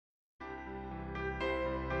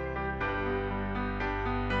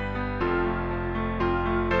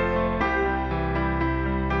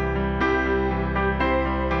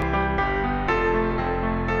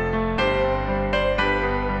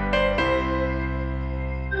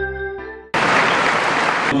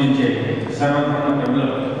పూజించే సర్వధర్మ కవిలో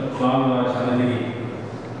స్వామివారి సన్నిధికి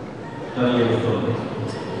తరలి వస్తుంది.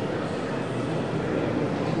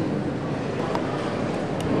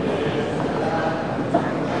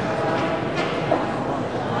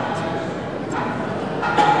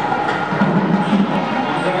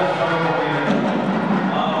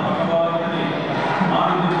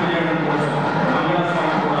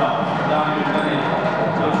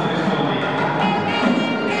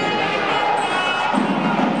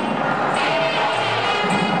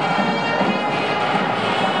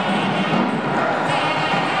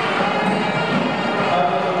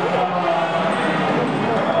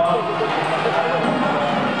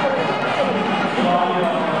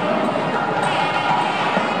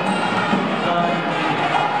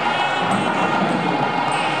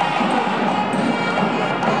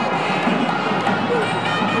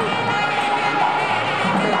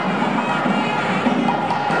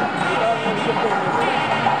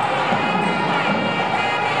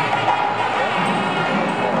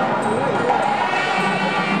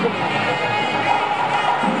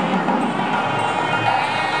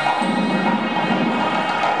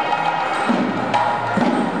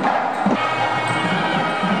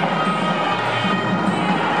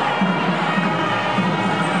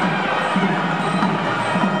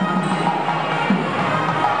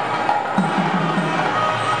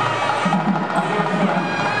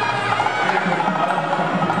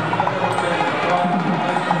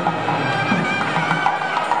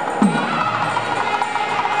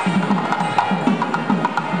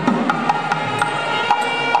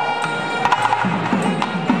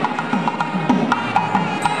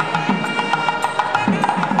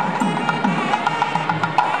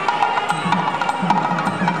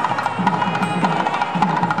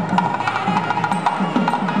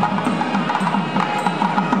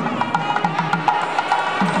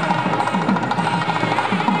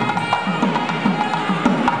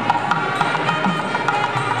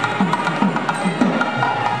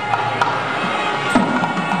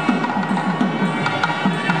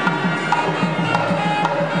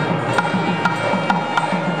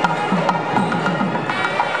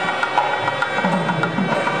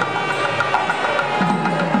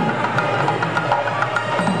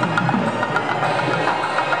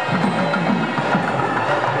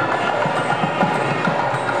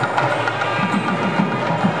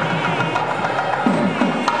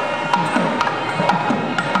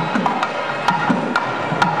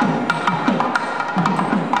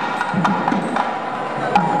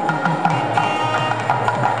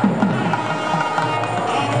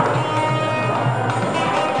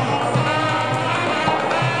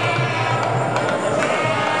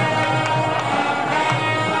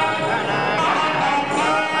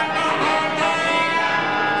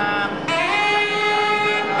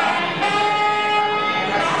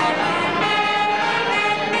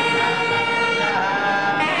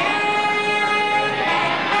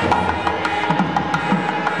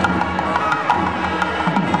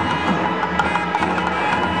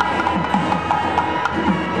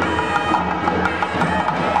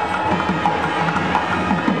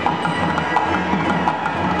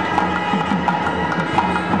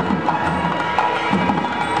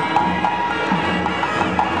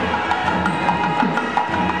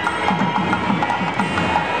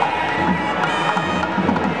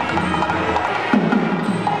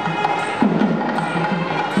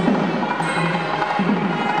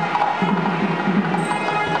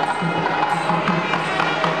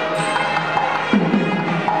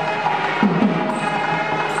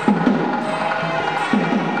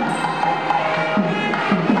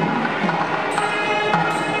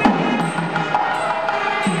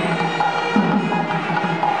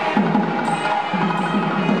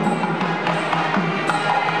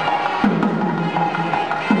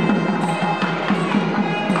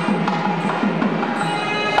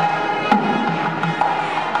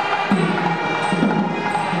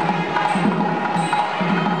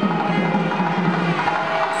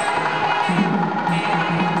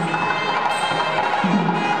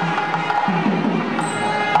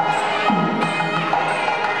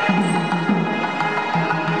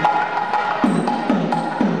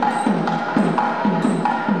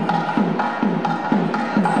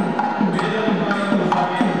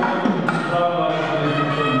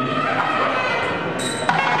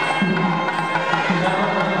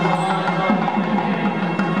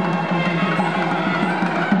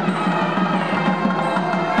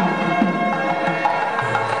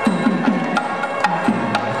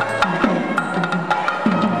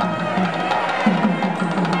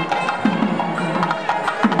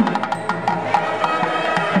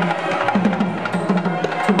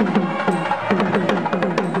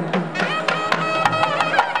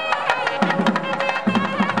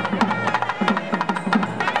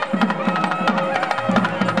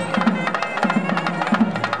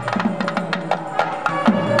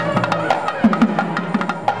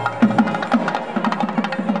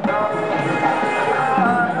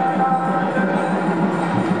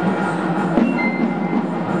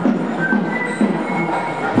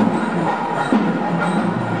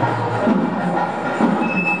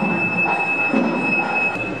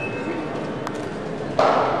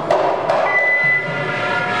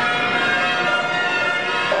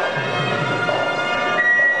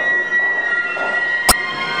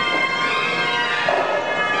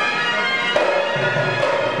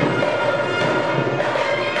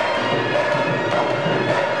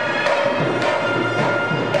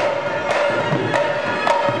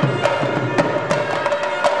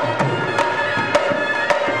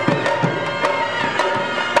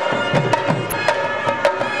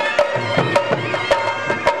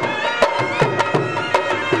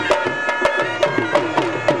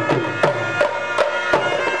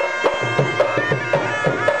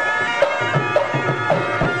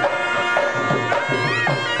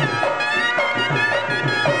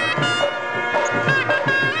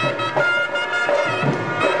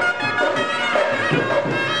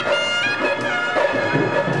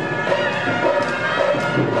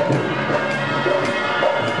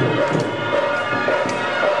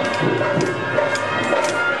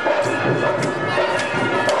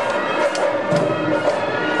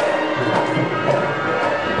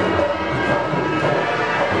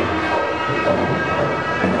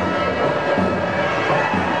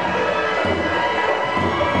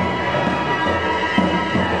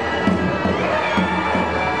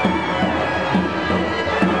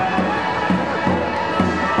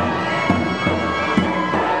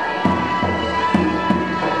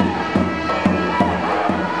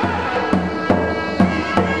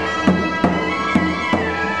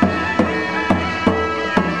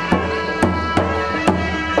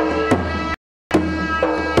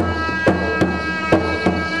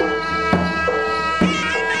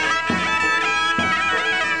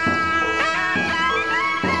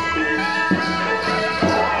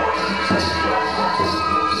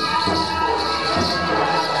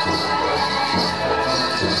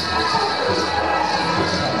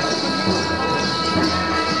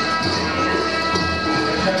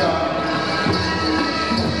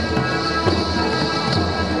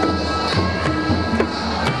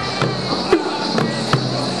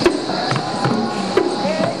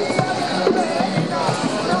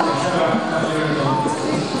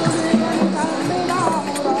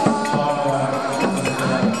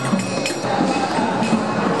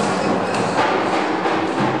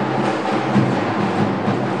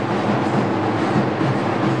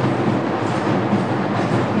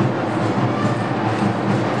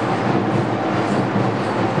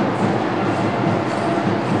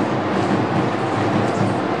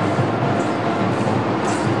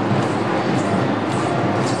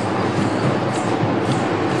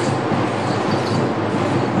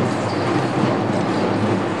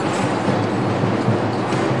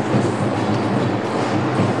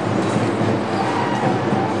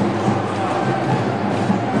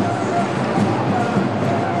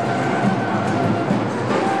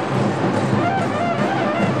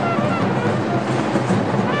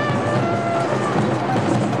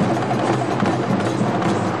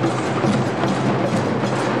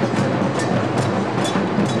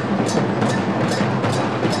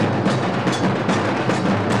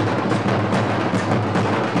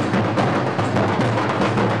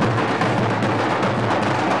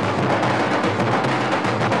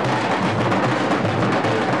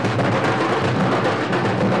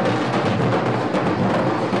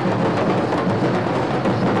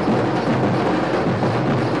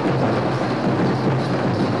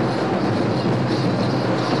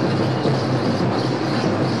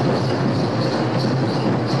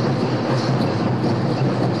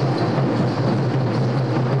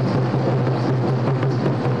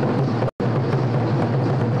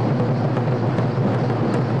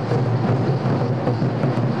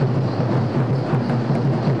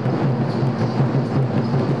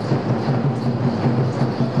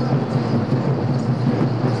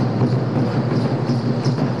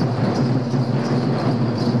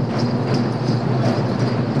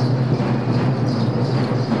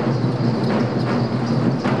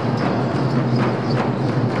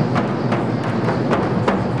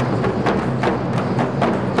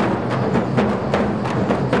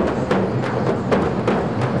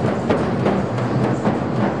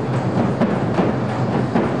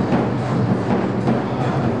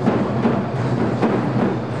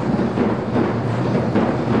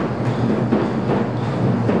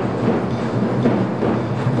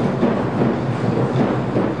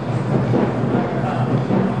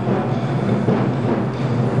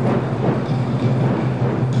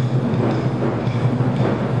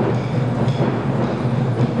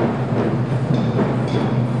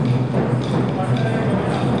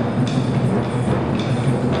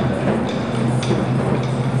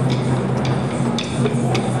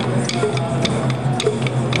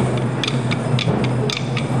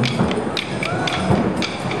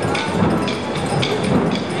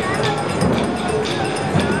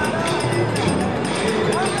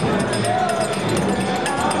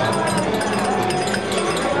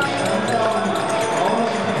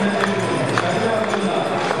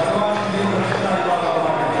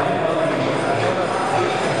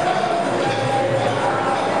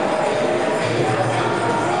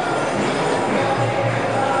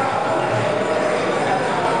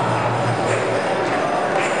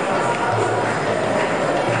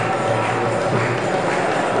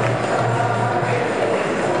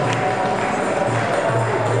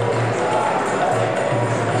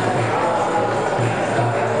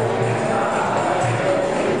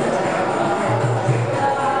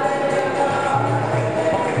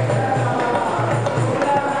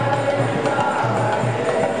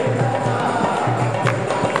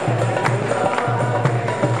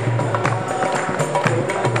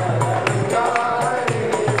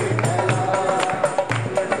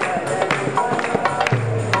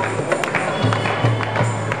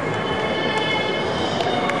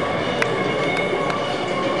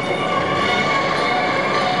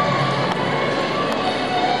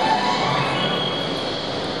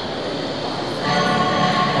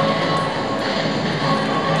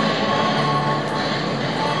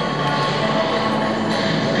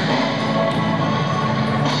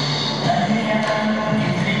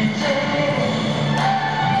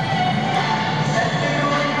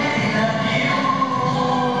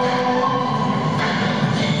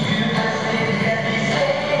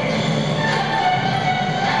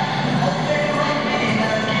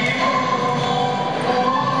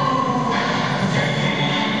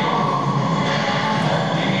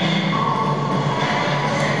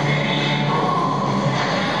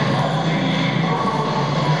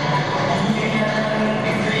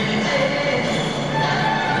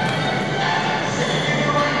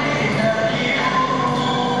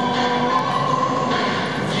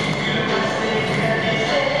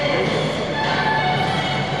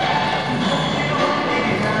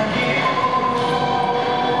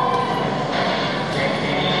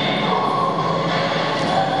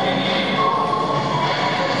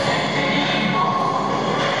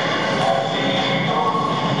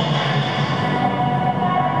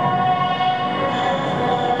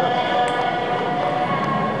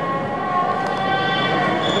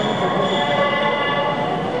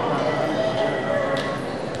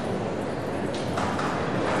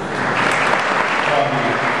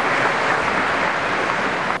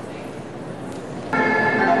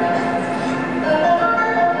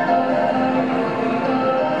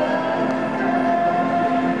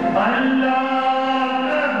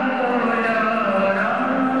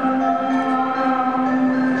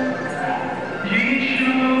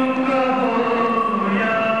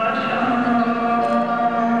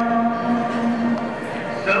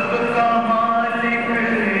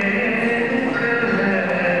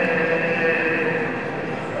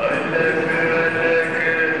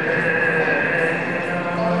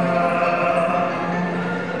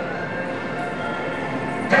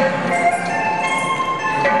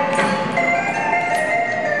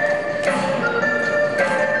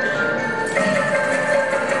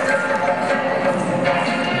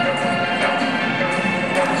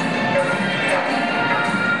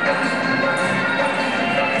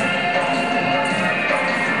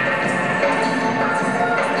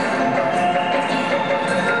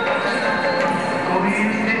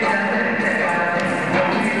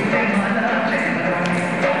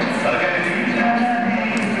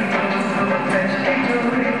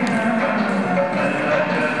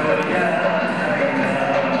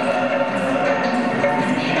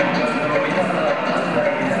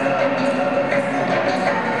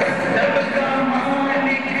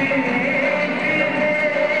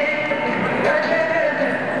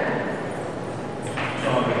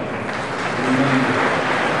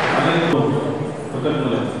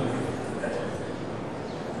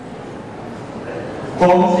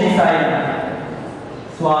 ओम श्री साई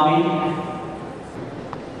स्वामी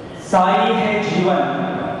साई है जीवन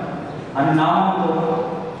अन्नामतो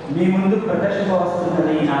మీ ముందు ప్రదర్శించ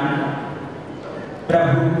వస్తున్నది నాన్న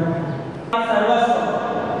ప్రభు సర్వస్వం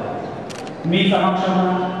మీ సమక్షంలో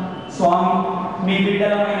స్వామి మీ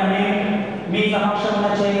బిడ్డలమైన మేము మీ సమక్షంలో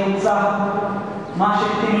చేయే ఉత్సాహం మా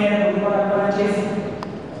శక్తి మేరకు రూపకల్పన చేసి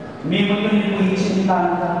మీ ముందు మీకు ఇచ్చిన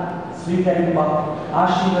కానుక స్వీకరింప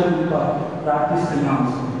ఆశీర్వదింప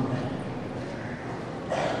ప్రార్థిస్తున్నాము.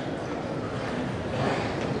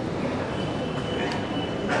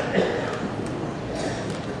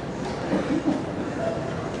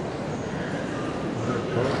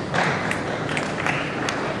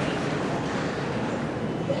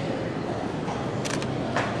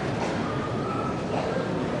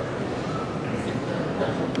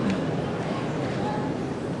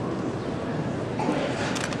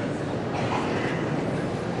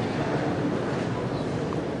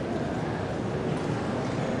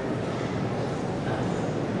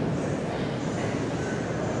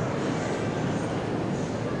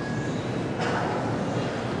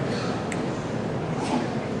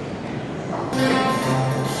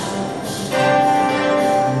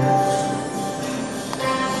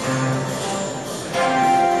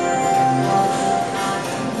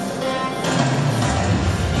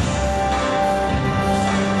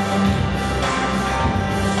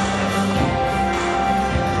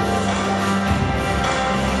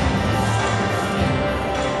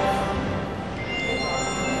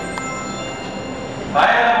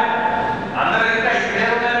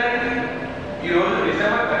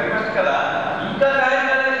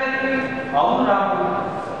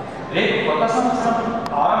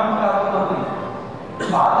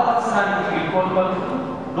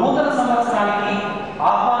 నూతన సంవత్సరానికి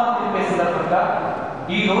ఆహ్వానం తెలిపే సందర్భంగా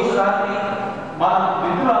ఈ రోజు రాత్రి మన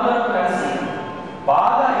మిత్రులందరూ కలిసి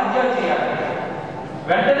బాగా ఎంజాయ్ చేయాలి.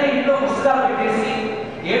 వెంటనే ఇంట్లో పుస్తకాలు పెట్టేసి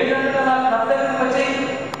 7 గంటల క్లబ్ దగ్గరికి వచ్చేయి.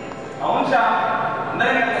 అవును షా,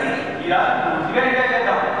 అందరం కలిసి ఈ రాత్రి పూర్తిగా ఎంజాయ్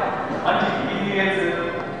చేద్దాం. మంచి టీవీ సీరియల్స్,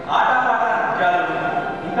 ఆట పాట నృత్యాలు,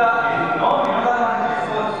 ఇంకా ఎన్నో వినోదాలు మనం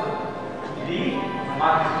చేసుకోవచ్చు. ఇది మా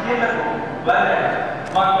క్రిస్టియన్లకు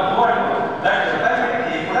మా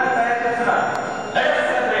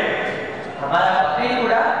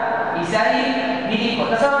ఈసారి ఇది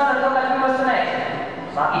కొత్త సంవత్సరంతో కలిపి వస్తున్నాయి.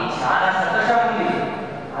 మాకు చాలా సంతోషం ఉంది.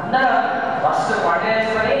 అందరం వస్తు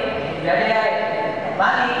పండుగని రెడీ అయ్యాయి.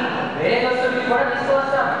 కానీ వేరే వస్తువులు కూడా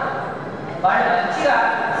తీసుకువస్తాం. వాళ్ళు మంచిగా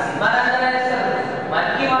సినిమాలందరూ వేస్తారు.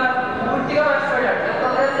 మనకి మనం పూర్తిగా మర్చిపోయాడు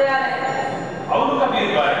ప్రోగ్రామ్ చేయాలి. అవును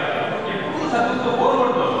కబీర్ గారు, ఎప్పుడు చదువుతూ బోర్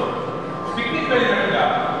కొడుతుంది. పిక్నిక్ వెళ్ళినట్టుగా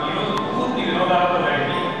ఈరోజు పూర్తి వినోదాలతో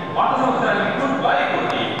గడిపి పాత సంవత్సరానికి గుడ్ బై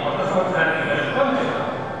కొట్టి కొత్త సంవత్సరానికి వెల్కమ్ చేద్దాం.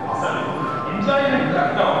 అసలు ఎంజాయ్మెంట్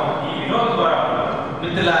అర్థం ఈ వినోదం ద్వారా.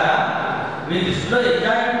 మిత్రులారా, మీ దృష్టిలో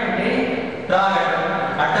ఎంజాయ్మెంట్ అంటే త్రాగటం,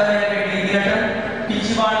 అడ్డమైన పెట్టి తినటం,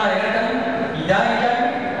 పిచ్చి వాళ్ళ ఎగటం, ఇదా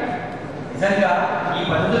ఎంజాయ్మెంట్? నిజంగా ఈ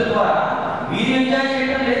పద్ధతుల ద్వారా మీరు ఎంజాయ్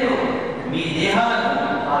చేయడం లేదు, మీ దేహాలను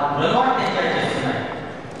ఆ దురలవాటు ఎంజాయ్ చేస్తున్నాయి.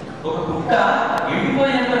 ఒక కుక్క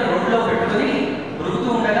ఎండిపోయిన ఎముకను రోడ్లో పెట్టుకుని ఉరుగుతూ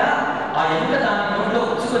ఉండగా ఆ ఎముక దాని నోట్లో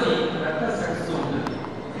ఉంచుకొని రక్తం స్రవిస్తూ ఉంటుంది.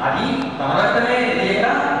 అది తమ రక్తమే లేక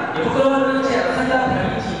ఎముకలో నుంచి రసంగా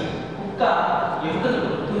భ్రమించి కుక్క ఎముకలు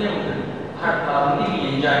కొడుతూనే ఉంటుంది. అట్లా ఉంది మీ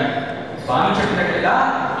ఎంజాయ్మెంట్. స్వామి చెప్పినట్లుగా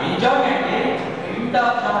ఎంజాయ్ అంటే ఎండ్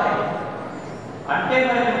ఆఫ్ జాయ్. అంటే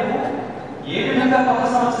మరి నువ్వు ఏ విధంగా కొత్త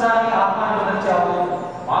సంవత్సరానికి ఆహ్వానం వదిలించావు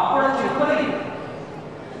మాకు కూడా చెప్పుకొని.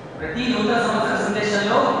 ప్రతి నూతన సంవత్సర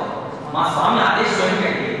సందేశంలో మా స్వామి ఆదేశం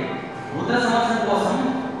ఏమిటంటే నూతన సంవత్సరం కోసం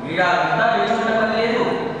వీడాలంతా వేచి ఉండటం లేదు.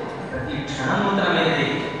 ప్రతి క్షణం నూతనమైనది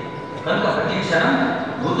కనుక ప్రతి క్షణం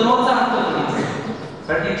నూతనోత్సాహంతో జీవించండి.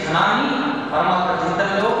 ప్రతి క్షణాన్ని పరమాత్మ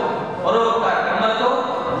చింతనలో పరోపకార కర్మలతో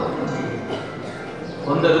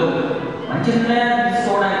కొందరు మంచి నిర్ణయాలు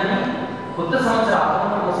తీసుకోవడానికి కొత్త సంవత్సర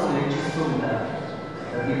ఆహ్వానం కోసం నిరీక్షిస్తూ ఉంటారు.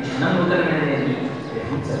 ప్రతి క్షణం నూతనమైనది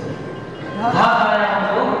గ్రహించదు.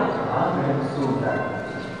 యథాకాలంలో నడుస్తూ ఉంటారు.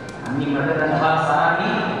 అన్ని మత గ్రంథాల సారాన్ని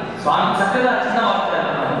స్వామి చక్కగా చిన్న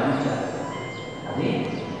వాక్యాలను అందించారు. అదే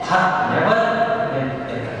నెవర్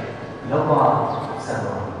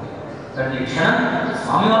ప్రతి క్షణం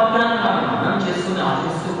స్వామి వాక్యాన్ని మనం మనం చేసుకుని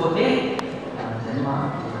ఆశిస్తూ పోతే మన జన్మ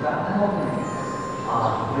అర్థమవుతుంది. ఆ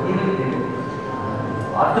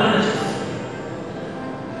వార్తలను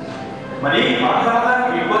మరి పాత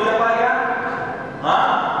సంవత్సరానికి ఎక్కువ చెప్పాలిగా?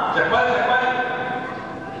 చెప్పాలి.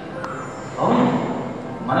 అవును,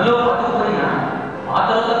 మనలో పాతుకుపోయిన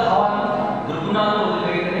పాతరోత భావాలను దుర్గుణాలను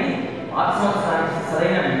వదిలివేయటమే పాత సంవత్సరానికి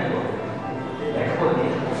సరైన వీపు. లేకపోతే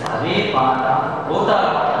అదే పాత రోతాల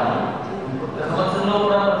పాటని కొత్త సంవత్సరంలో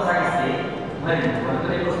కూడా కొనసాగిస్తే మరి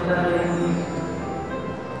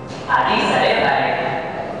అది సరే భార్య,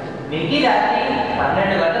 మిగతా రాత్రి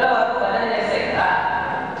 12 గంటల వరకు భజన చేస్తాయి కదా,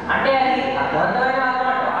 అంటే అది అర్థవంతమైన మార్గం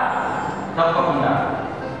అంటావా? తప్పకుండా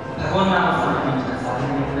భగవన్నామ సమర్పించిన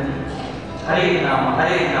సాధన ఉన్నది. హరే నామ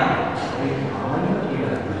హరే నామ హరే నామని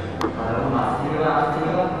కేవలం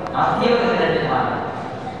నాస్తివ లేదంటే మాట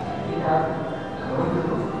ఇలా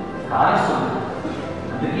భగవంతుడు కాలస్వరుడు.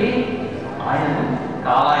 అందుకే ఆయనను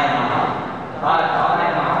కాలాయ నమః కాలాయ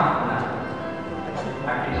నమః అన్నారు.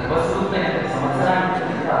 అట్టి భగవస్వరూపమైన సంవత్సరానికి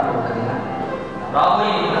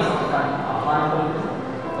రాబోయే సంవత్సరానికి ఆహ్వానం పలుకుతూ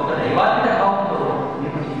ఒక దైవాత్మిక భావంతో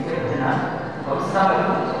మీకు చేసే భజన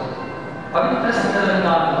సంవత్సరాలకు పవిత్ర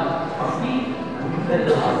శబ్దరంగాలను పంపి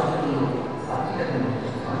అందరిలో ఆసక్తులు సాత్వికతను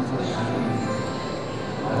సంతోషాన్ని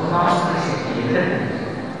భగవన్నామ శక్తి ఎదురండి.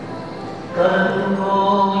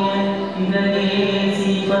 కరుణోయతిరగేసి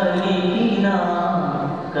పలికినా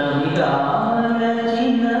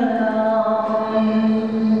కవిగాలచిన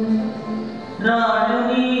రాజు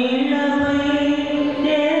నీళ్ళపై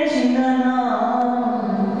తెచిన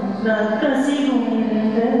రక్కసి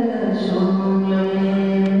గుండె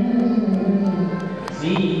శూన్యం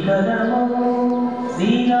శ్రీకరమో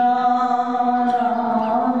శ్రీరామ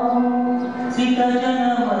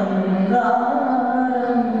సితజనమంగారం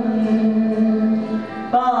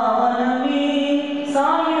పావనమే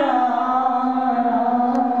సాయిరాం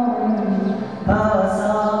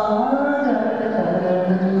భాసాగరం.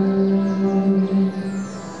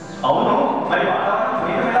 అవును, మరి వాతావరణం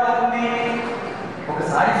మీదం ఎలా అవుతుంది?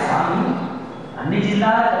 ఒకసారి స్వామి అన్ని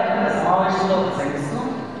జిల్లాల కలెక్టర్ల సమావేశంలో ప్రసంగిస్తూ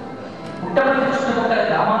పుట్టపర్తి చుట్టుపక్కల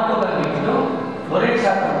గ్రామాల్లో గల వీటిలో ఫ్లోరైడ్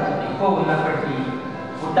శాతం ఎక్కువ ఉన్నప్పటికీ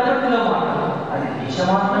పుట్టపర్తిలో మాత్రం అది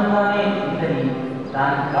దేశమాత్రంగానే ఉందని,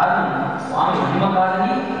 దానికి కారణం స్వామి మహిమ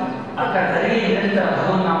కాదని, అక్కడ జరిగే నిరంతర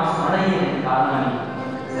భగవన్నామ స్మరణయే కారణమని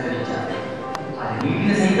సెలవించారు. అది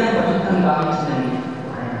వీటిని సైతం ప్రభుత్వం గావించిందని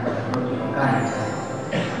ఆయన వ్యాఖ్యానించారు.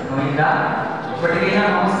 అర్థమైందా? ఇప్పటికైనా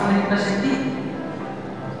నమస్కరించిన శక్తి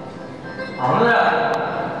అవునురా,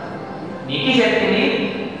 నీకు చెప్పింది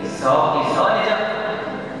 100% నిజం.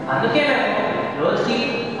 అందుకే మేము రోజుకి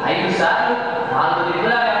 5 సార్లు 4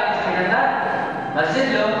 దిగులా వ్యాపించిన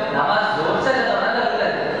మస్జిద్లో నమాజ్ జోర్సే చదవడం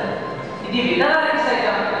జరుగుతుంది. ఇది వినడానికి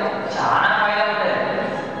సైతం చాలా ఫైదా ఉంటుంది.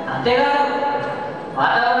 అంతేకాదు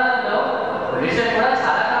వాతావరణంలో పొల్యూషన్ కూడా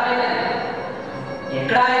చాలా కమైనది.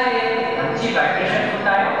 ఎక్కడ అయితే మంచి వైబ్రేషన్స్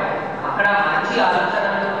ఉంటాయో అక్కడ మంచి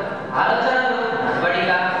ఆలోచనలు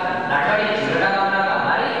నడవడి చిరునగంగా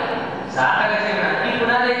మారి సాధక జీవనానికి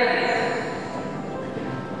పునాది అవుతుంది.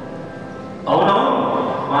 అవునవును,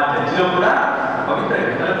 మా చర్చిలో కూడా పవిత్ర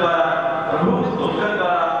గ్రంథాల ద్వారా, ప్రభు స్తోత్రం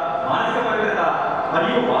ద్వారా మానసిక పవిత్రత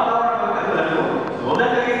మరియు వాతావరణ పవిత్రతలను శోధన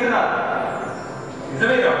కలిగిస్తున్నారు.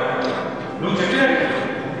 నిజమే కాదు, నువ్వు చెప్పినట్టు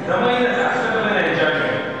నిజమైన శాశ్వతమైన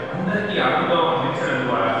ఎంజాయ్మెంట్ అందరికీ ఆనందం అందించడం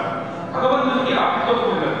ద్వారా, భగవంతుడికి ఆత్మతో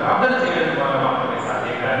కూడిన ప్రార్థన చేయడం ద్వారా మాత్రమే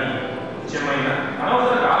సాధ్యం. కానీ నిజమైన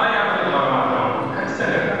అనవసర కాలయాపన ద్వారా మాత్రం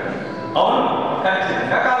ఖచ్చితంగా కాదు. అవును,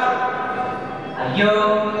 ఖచ్చితంగా కాదు. అయ్యో,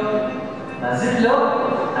 మస్జిద్లో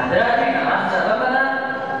అర్ధరాత్రి నమాజ్ చదవగలనా?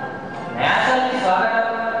 న్యాసాలకి స్వాగతం,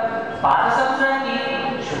 పాత సంవత్సరానికి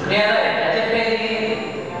శుక్రియాగా ఎట్లా చెప్పేది?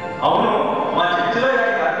 అవును, మా చర్చిలో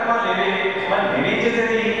ఇలాంటి కార్యక్రమాలు లేవే, మరి నేనేం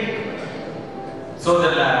చేసేది?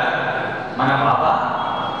 సోదరులారా, మన బాబా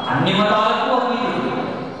అన్ని మతాలకు అతీతుడు,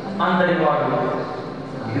 అందరి వాడు.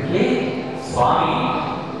 అందుకే స్వామి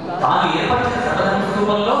తాను ఏర్పరిచిన సర్వధర్మ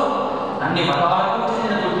రూపంలో అన్ని మతాలకు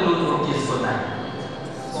చెందిన వృత్తులు చోటు చేసుకున్నాయి.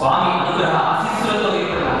 స్వామి అనుగ్రహ ఆశీస్సులతో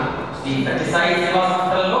ఏర్పడిన శ్రీ సత్యసాయి సేవా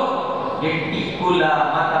సంస్థలలో ఎట్టి కుల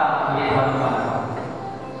మత భేదాలు కాదు.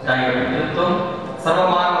 దైవ మిత్రత్వం,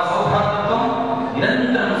 సర్వమానవ సౌభ్రాతృత్వం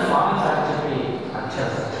నిరంతరం స్వామి సాటి చెప్పే అక్షర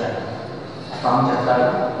సత్యాలు. స్వామి చెప్తారు,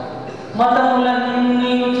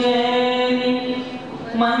 మతములన్నీ చేరి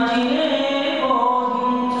మంచినే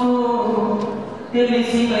బోధించు,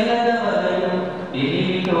 తెలిసి మెలగవలను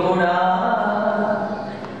తెలివి తోడా,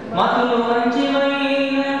 మతులు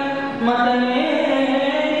మంచివైన మతమే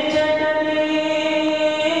చెడ్డది,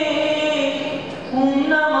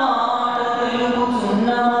 ఉన్నమాట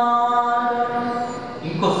తెలుగుచున్నమాట.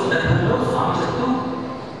 ఇంకో సందర్భంలో స్వామి చెప్తూ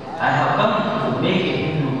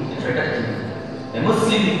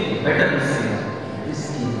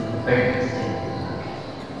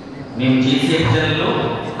చేసే భజనలో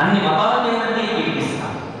అన్ని మతాల దేవుడిని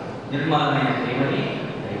కీర్తిస్తాం. నిర్మలమైన ప్రేమని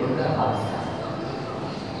దైవంగా భావిస్తాం.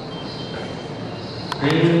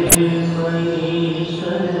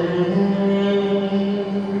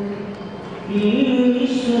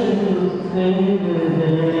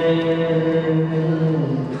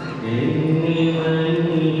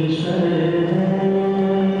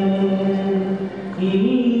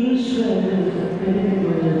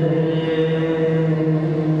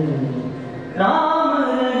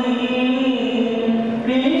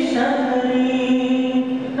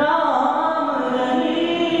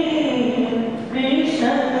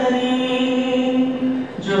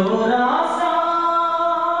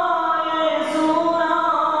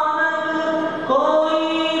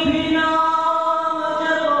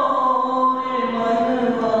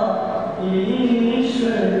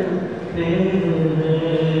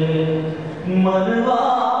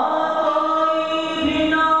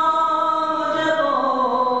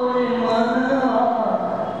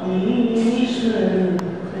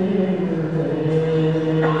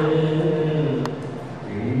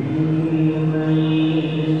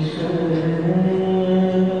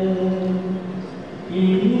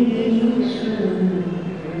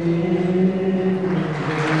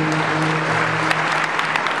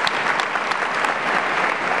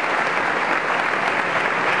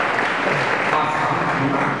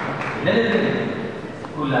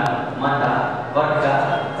 కుల మత వర్గ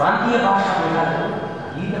ప్రాంతీయ భాష ఉండాలి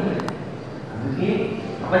గీతం లేదు. అందుకే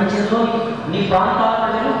ప్రపంచంలో అన్ని ప్రాంతాల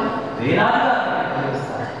ప్రజలు వేలాదిగా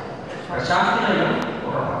నిర్వహిస్తారు. ప్రశాంతిలో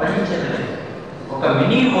ఒక ప్రపంచంలో ఒక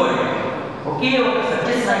మినీ వరల్డ్ ఒకే ఒక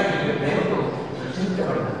సత్యసాయి పేరుతో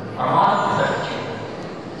సృష్టించబడిన పరమాత్మ సత్యం.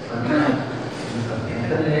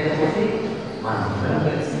 లేకపోతే మనం అందరం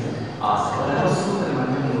కలిసి ఆ సర్వస్వూతని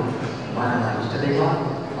మందిరంలో మన ఇష్టదైవ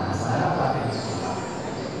మనసారా ప్రార్థించుకుంటాం.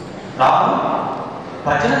 రాము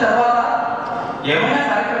భజన తర్వాత ఏమైనా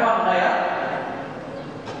కార్యక్రమాలు ఉన్నాయా?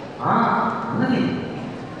 ఉన్నది.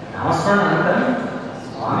 నామస్మరణ అనంతరం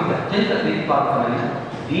స్వామికి అత్యంత ప్రీతిపాత్రమైన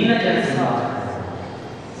దీన జనసేన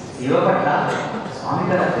సేవ పట్ల స్వామి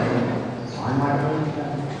గారు స్వామి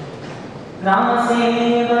మాట్లాడుతున్నారు.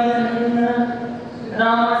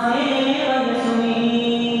 రామసేవసుని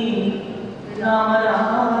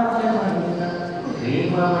రామరాజమన్న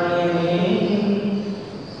ప్రేమమయమే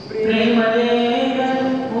ప్రేమలేక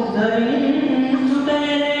ఉద్ధరించుటలేదు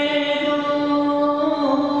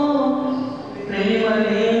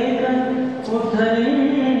ప్రేమలేక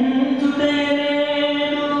ఉద్ధరించుటలేదు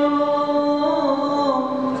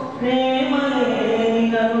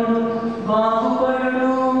ప్రేమలేనను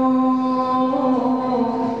బాగుపడు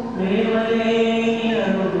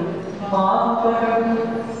ప్రేమలేనను బాగుపడు.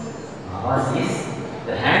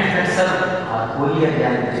 The hands that serve are holier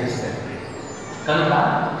than the lips that pray. కనుక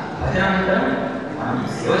భజనానంతరం మనం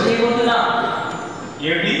సేవ చేయబోతున్నాం.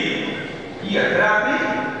 ఏమిటి ఈ అర్ధరాత్రి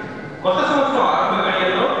కొత్త సంవత్సరం ఆరంభ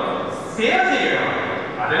గడియల్లో సేవ చేయడం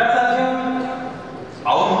అదెలా సాధ్యం?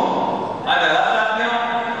 అవును, అది ఎలా సాధ్యం?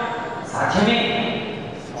 సాధ్యమే.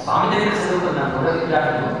 స్వామి దగ్గర చదువుకున్న పూర్వ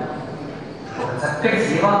విద్యార్థులు ఒక చక్కటి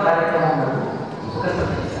సేవా కార్యక్రమంలో ఉపకల్పన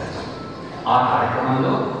చేశారు. ఆ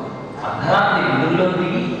కార్యక్రమంలో అర్ధరాత్రి విధుల్లో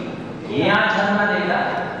దిగి ఏ ఆచరణ లేక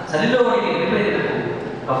చలిలో ఉండే నిర్వేదలకు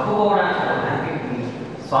కప్పుకోవడానికి ఒక బ్లాంకెట్ని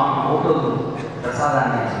స్వామి ఫోటోలు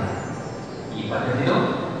ప్రసాదాన్ని ఇచ్చింది. ఈ పద్ధతిలో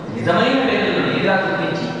నిజమైన పేదలను నేరుగా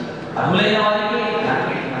గుర్తించి అర్హులైన వారికి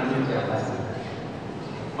బ్లాంకెట్ అందించే అవకాశం ఉంది.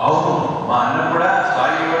 అవును, మా అన్న కూడా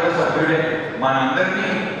సాయి సభ్యుడే. మనందరినీ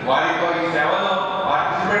వారి సేవలో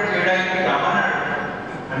పార్టిసిపేట్ చేయడానికి రమ్మన్నాడు.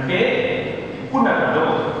 అంటే ఇప్పుడు నాకు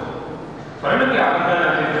అర్థమవుతుంది. పనులకి ఆనందాన్ని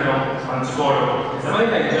అందించడం, పంచుకోవడం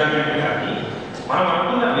నిజమైన ఎంజాయ్మెంట్. కానీ మనం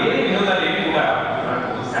అనుకున్న వేరే వినోదాలు ఏవి కూడా మనకు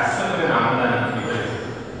శాశ్వతమైన ఆనందాన్ని ఇవ్వలేదు.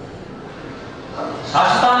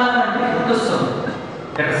 శాశ్వతానందం అంటే గుర్తొస్తుంది.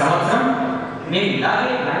 గత సంవత్సరం మేము ఇలాగే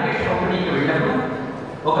బ్లాంకెట్ కంపెనీకి వెళ్ళినప్పుడు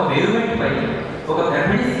ఒక పేరుమెంట్ పై ఒక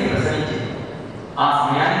గర్భిణీ స్త్రీ ప్రసవించింది. ఆ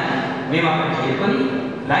సమయానికి మేము అక్కడ చేరుకొని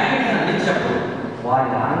బ్లాంకెట్ని అందించినప్పుడు వారి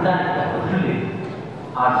ఆనందానికి అవధులు లేదు.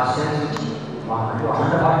 ఆ దృశ్యం చూసి మా అంటూ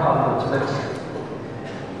ఆనందభావాలు వచ్చి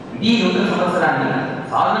ఇది నూతన సంవత్సరాన్ని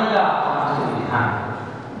సాధనంగా ఆచరించే విధానం.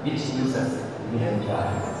 విచ్ యూసెస్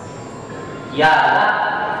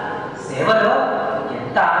సేవలో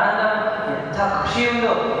ఎంత ఆనందం, ఎంత ఖుషి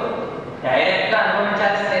ఉందో డైరెక్ట్గా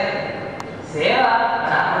అనుభవించాల్సిందే. సేవ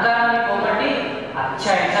మన అహంకారాన్ని పోగొట్టి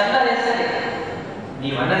అత్యయంగా చేస్తుంది.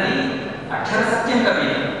 నీవన్నది అక్షర సత్యం కవి.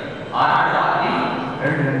 ఆనాడు రాత్రి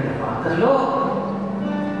 2 గంటల ప్రాంతంలో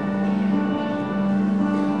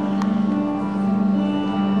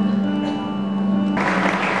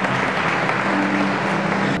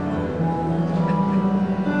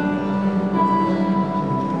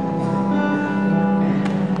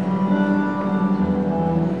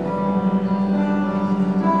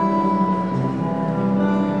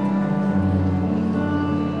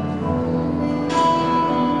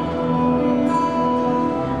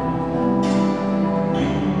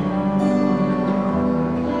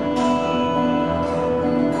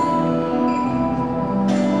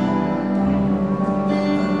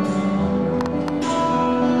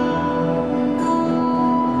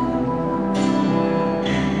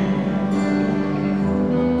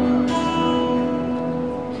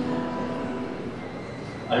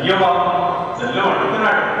అయ్యో బాబు, చల్లో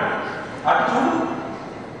అడుగుతున్నాడు. అటు చూడు,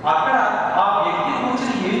 అక్కడ ఆ వ్యక్తి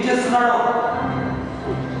కూర్చుని ఏం చేస్తున్నాడో.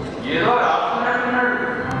 ఏదో రాసుకున్నట్టున్నాడు.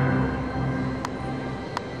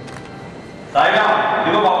 సాయిగా,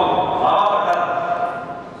 ఇదిగో బాబు, బాబా పడ్డారు.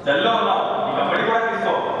 చల్లో ఉన్నావు, ఇక బడి కూడా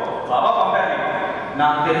తీసుకో. బాబా పంపాలి.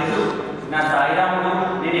 నాకు తెలుసు, నా సాయిరాముడు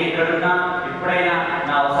నేను ఎక్కడున్నా ఎప్పుడైనా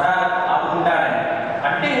నా అవసరాలు ఆదుకుంటాడని.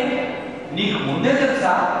 అంటే నీకు ముందే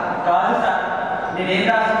తెలుసా? కాదు సార్, నేనేం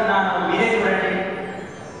రాసుకున్నాను మీరే చూడండి.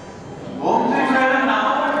 ఓం శ్రీ సాయిరామ్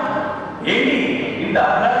నామం. ఏంటి ఇంత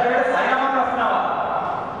అర్ధరాత్రి సాయిరామని రాస్తున్నావా?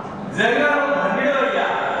 నిజంగా ధన్యుడు అయ్యా.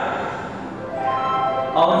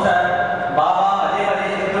 అవును సార్, బాబా పదే పదే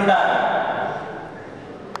చెప్తుంటారు.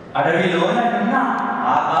 అడవిలోననున్న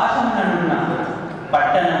ఆకాశముననున్న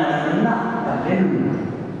పట్టణముననున్న పల్లెనున్న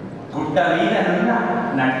గుట్ట మీదనున్న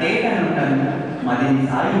నట్టేటనున్న మదిని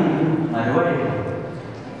సాయి మరువడే.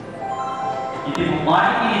 ఇది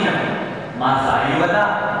ముమ్మాటికి నిజం. మా సాయి యువత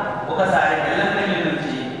ఒకసారి బెల్లంపల్లి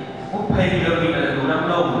నుంచి 30 కిలోమీటర్ల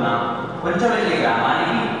దూరంలో ఉన్న కొంచెంవెల్లి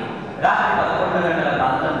గ్రామానికి రాత్రి 11 గంటల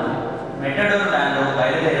ప్రాంతంలో మెటడోర్ వ్యాన్లో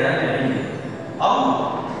బయలుదేరడం జరిగింది. అవును,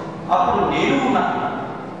 అప్పుడు నేను ఉన్నా.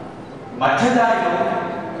 మధ్యదారిలో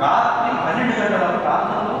రాత్రి 12 గంటల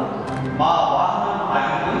ప్రాంతంలో మా వాహనం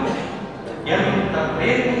ఆగిపోయి ఎంత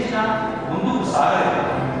ప్రయత్నించినా ముందుకు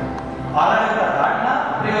సాగలేదు. అరగంట దాటినా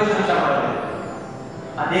ప్రయోజనం చెప్పలేదు.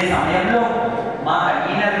 అదే సమయంలో మా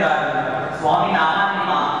కన్వీనర్ గారు స్వామి నామాన్ని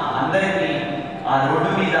మా అందరికీ ఆ రోడ్డు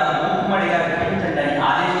మీద మూకుమ్మడిగా వినిపించండి అని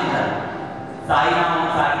ఆదేశించారు. సాయినామం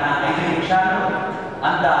సాగిన 5 నిమిషాల్లో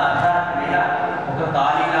అంత అర్ధరాత్రి వేళ ఒక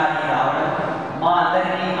ఖాళీ లారీ రావడం మా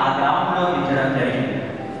అందరినీ ఆ గ్రామంలో దించడం జరిగింది.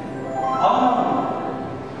 అవును,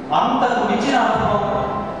 అంతకు మించిన అనుభవం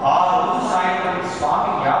ఆ రోజు సాయంత్రం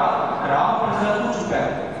స్వామి యావత్ గ్రామ ప్రజలకు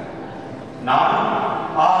చూపారు. నాడు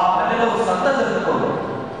ఆ పల్లెలో సంత జరుగుతోంది.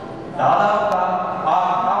 దాదాపుగా ఆ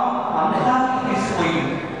గ్రామం అంతానికి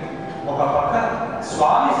తీసుకుపోయింది. ఒక పక్క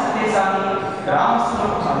స్వామి సందేశాన్ని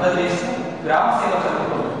గ్రామస్తులకు అందజేస్తూ గ్రామ సేవ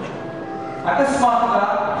జరుగుతోంది. అకస్మాత్తుగా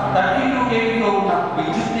 32 KVతో ఉన్న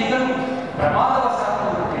విద్యుత్ తీగలు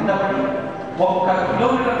ప్రమాదవశాత్తు కిందపడి 1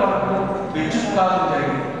 కిలోమీటర్ వరకు విద్యుత్ కాలం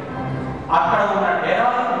జరిగింది. అక్కడ ఉన్న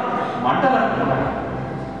డేరాలకు మంటలంటున్నాయి.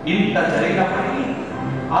 ఇంత జరిగినప్పటికీ,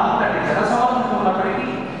 అంతటి జనసమర్థం ఉన్నప్పటికీ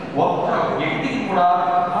ఒక్క వ్యక్తికి కూడా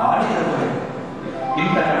హాని జరగలేదు.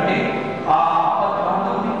 ఇంతకంటే ఆ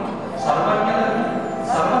ఆపత్కాలంలోని సర్వజ్ఞతకు,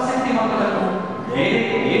 సర్వశక్తిమంతులకు వేరే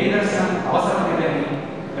ఏ నిదర్శనం అవసరం లేదని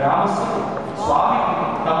గ్రామస్తులు స్వామికి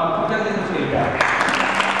తమ కృతజ్ఞతలు తెలిపారు.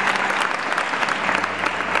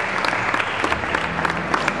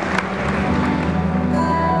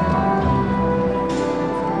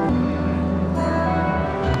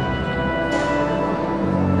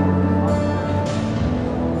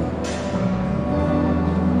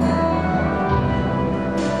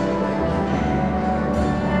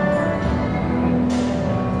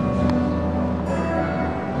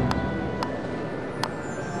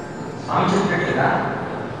 చెప్పినట్లుగా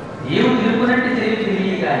దేవుడు తిరుగునట్టు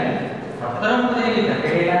తెలియ కానీ భక్తులకు తెలివి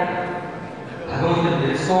కట్టేలా భగవంతుడు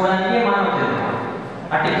తెలుసుకోవడానికే మనం జరుగుతాం.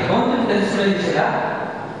 అట్టి భగవంతుడు తెలుసుకునే దిశగా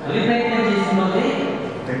తొలి ప్రయత్నం చేసిన రోజే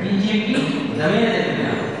ప్రతి జీవికి నిజమైన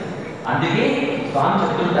జరిగినాం. అందుకే స్వామి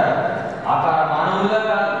చెప్తుంటారు, ఆకార మానవులుగా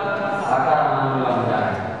కాదు సాకార మానవులుగా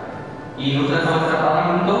ఉంటారు. ఈ నూతన సంవత్సర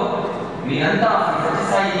ప్రారంభంతో మీరంతా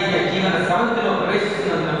సత్యసాయి జీవన స్రవంతిలో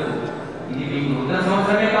ప్రవేశిస్తున్నందుకు ఇది మీకు నూతన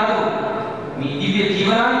సంవత్సరమే కాదు, మీ దివ్య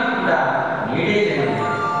జీవనానికి కూడా నేడే జన్మ.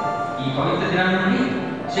 ఈ పవిత్ర దినం నుండి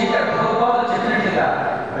శంకర భగవత్పాదులు చెప్పినట్లుగా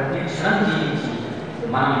ప్రతి క్షణం జీవించి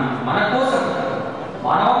మనం మన కోసం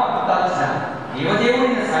మానవాల్సిన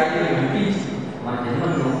దేవదేవుడైన సాయిని గుర్తించి మన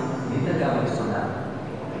జన్మను నింతగా ఉంచుకుందాం.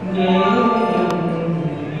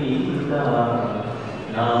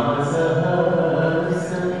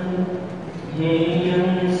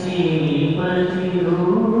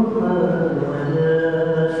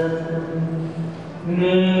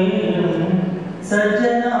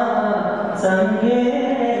 सज्जना संगे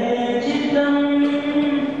चित्तं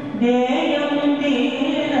देयं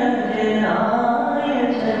दीनजनाय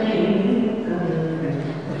चरितं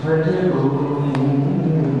भज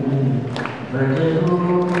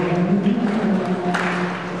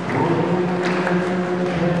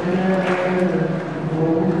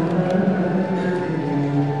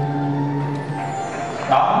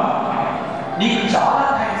నీకు చాలా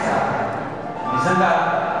థ్యాంక్స్. నిజంగా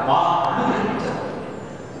మా అడ్డు కనిపించారు,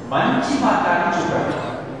 మంచి మార్గాన్ని చూపాడు.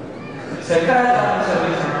 శంకరాచార్య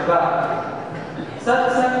చదివినట్టుగా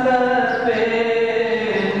సత్సంగత్వే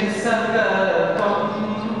నిస్సంగత్వం,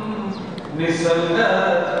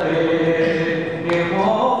 నిస్సంగత్వే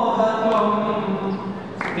నిర్మోహత్వం,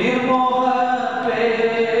 निर्मोहत्वे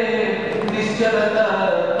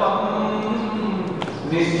निश्चलतत्वं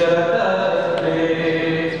निश्चलतत्वे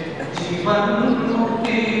जीवन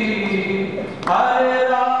मुक्ति हरे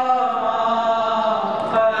राम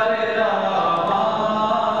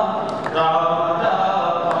राम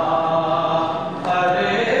राम हरे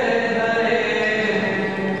हरे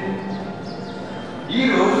ఈ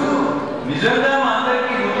రోజు నిజంగా మా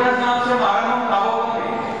అందరికీ నూతన సంవత్సరం ఆరంభం కాబోతుంది.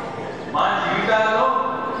 మా జీవితాల్లో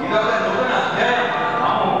ఇదొక నూతన అధ్యాయం.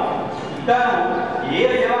 ఇంకా ఏ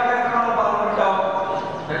సేవా కార్యక్రమంలో పాల్గొంటావు?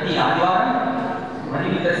 ప్రతి ఆదివారం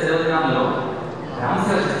మరియు ఇతర సెలవు దినాల్లో గ్రామ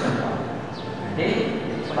సేవ చేస్తుంటాం. అంటే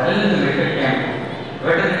పల్లెలను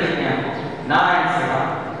వెటర్నరీ క్యాంప్, నారాయణ సేవ,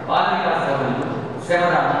 బాల వికాస్ సభలు,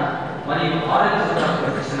 శ్రమదానం మరియు ఆరోగ్య సూత్రాల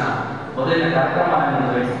ప్రదర్శన మొదలైన కార్యక్రమాలను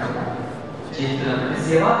నిర్వహిస్తుంటాం. చేస్తున్న ప్రతి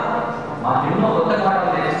సేవ మాకెన్నో కొత్త పాఠాలు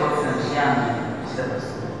నేర్చుకోవాల్సిన విషయాన్ని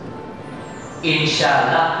ఇష్టపరుస్తుంది.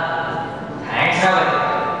 ఇన్షాల్లా. థ్యాంక్స్ రాబోయ్.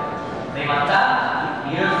 మేమంతా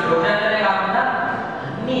ఈరోజు ప్రోగ్రాంలోనే కాకుండా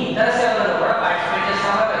అన్ని ఇతర సేవలలో కూడా పార్టిసిపేట్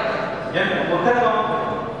చేస్తాం రాబోయ్. ఎంత కొత్తత్వం!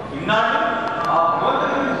 ఇన్నాళ్ళు ఆ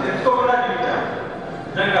భగవంతుని గురించి తెలుసుకోకుండా జీవించాం.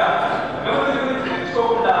 నిజంగా భగవంతుని గురించి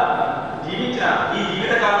తెలుసుకోకుండా జీవించిన ఈ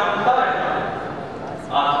జీవిత కాలం అంతా వెళ్తాం.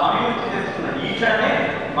 ఆ స్వామి గురించి తెలుసుకున్న ఈ క్షణమే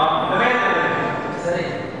మా ముందమే జరిగింది. సరే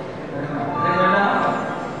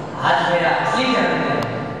आज मेरा असली जन्म है.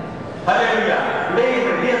 హల్లెలూయా! Today is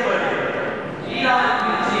my dear birthday. ఈ రాత్రి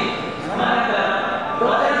గురించి మనకు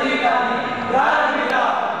కొత్త జీవితాన్ని ప్రారంభిద్దాం.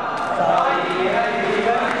 సాయి హరి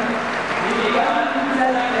జీవన్ జీవన్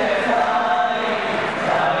సత్య సాయి,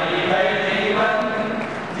 సాయి హరి జీవన్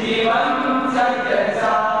జీవన్ సత్య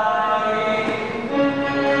సాయి.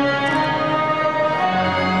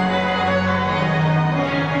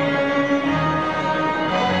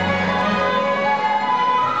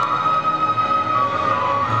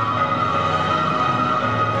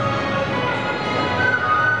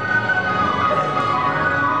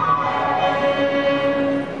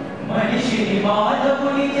 మనిషిని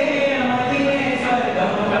మాధవుని చేయమదినే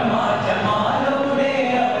స్వర్గము బ్రహ్మాచ మాధవుడే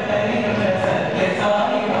అవతరించ సత్య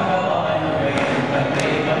సాయి భగవాన్.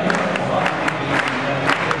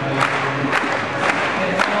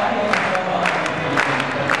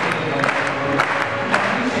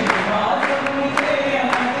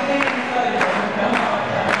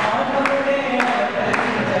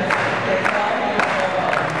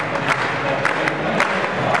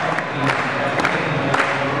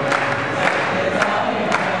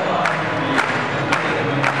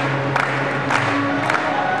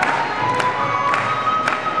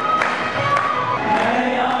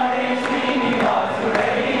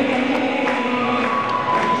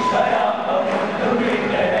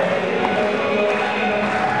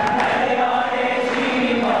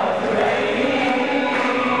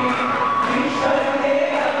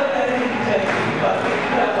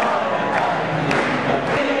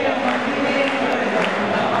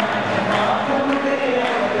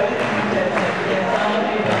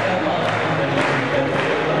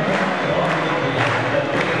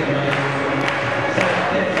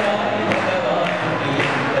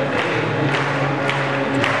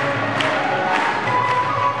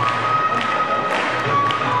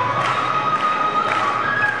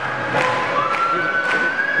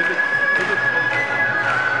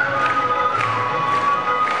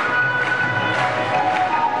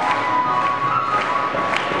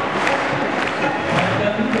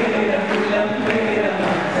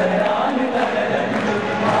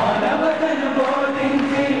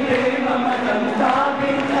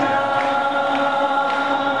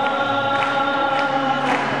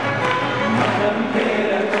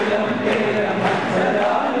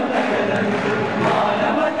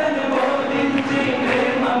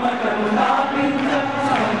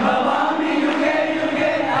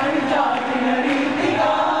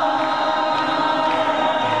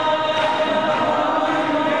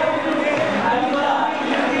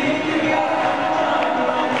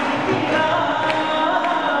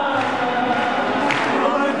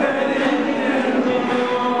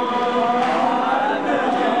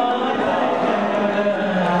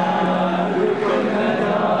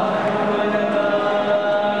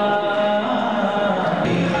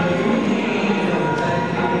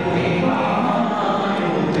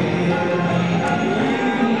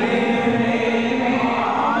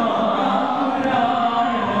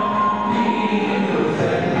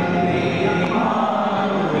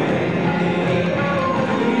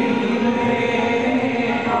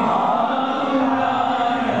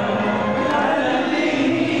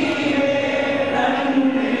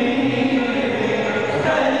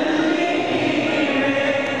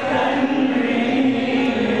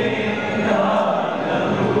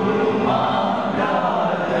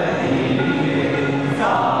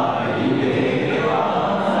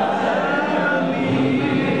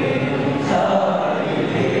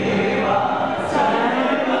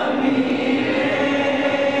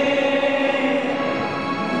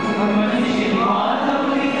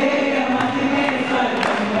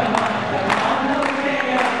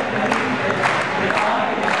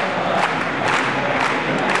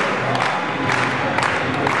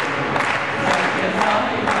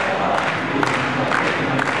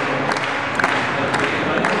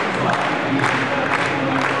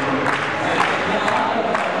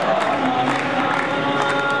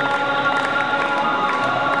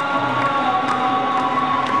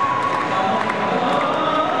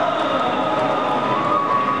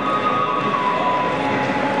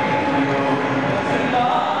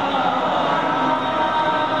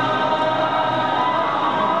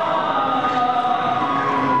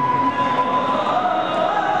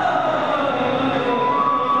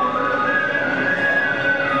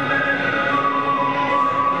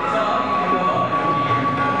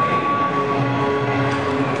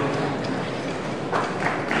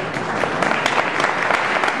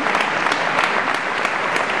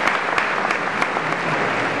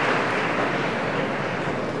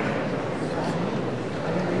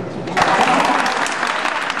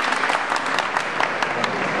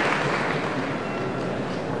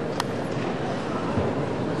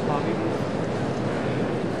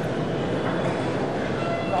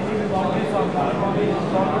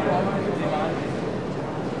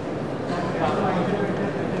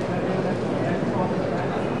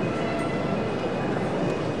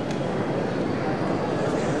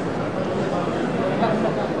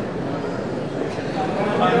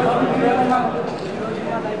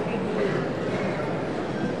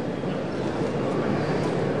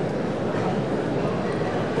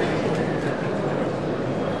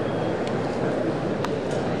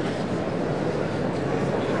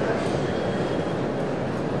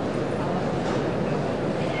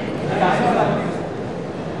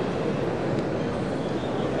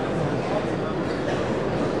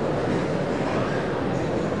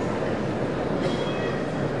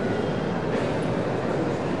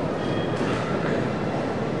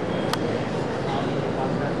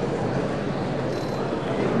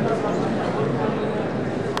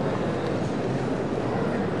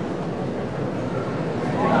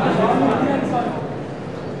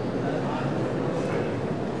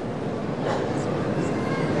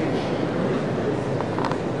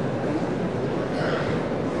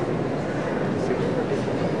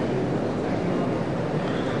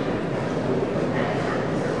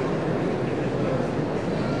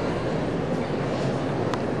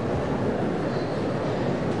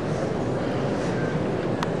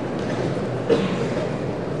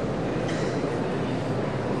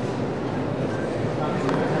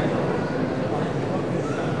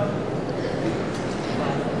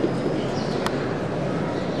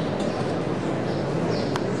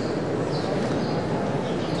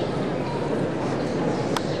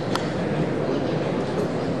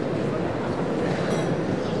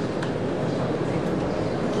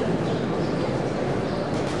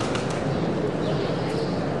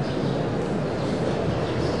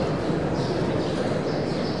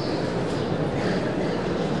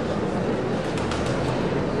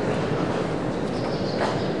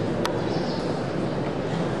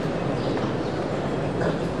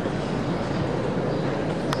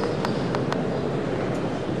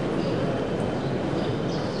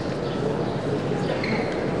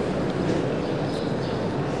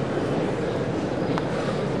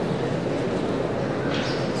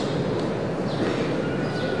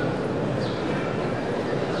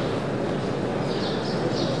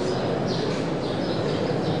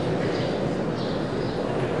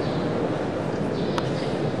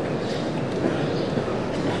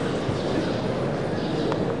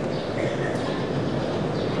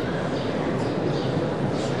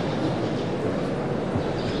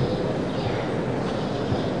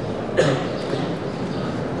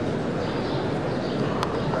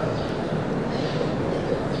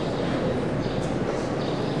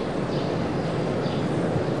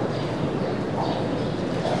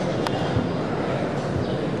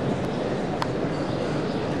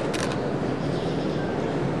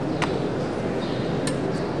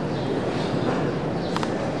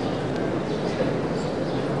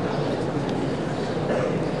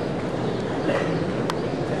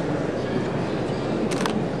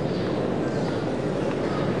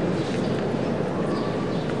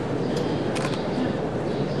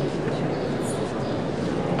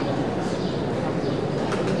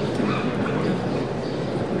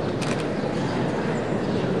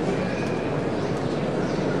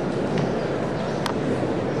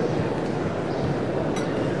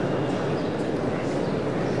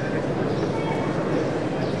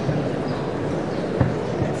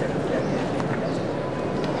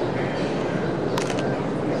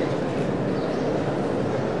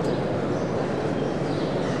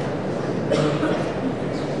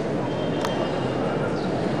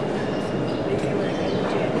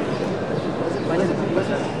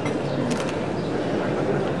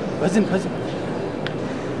 भजन भजन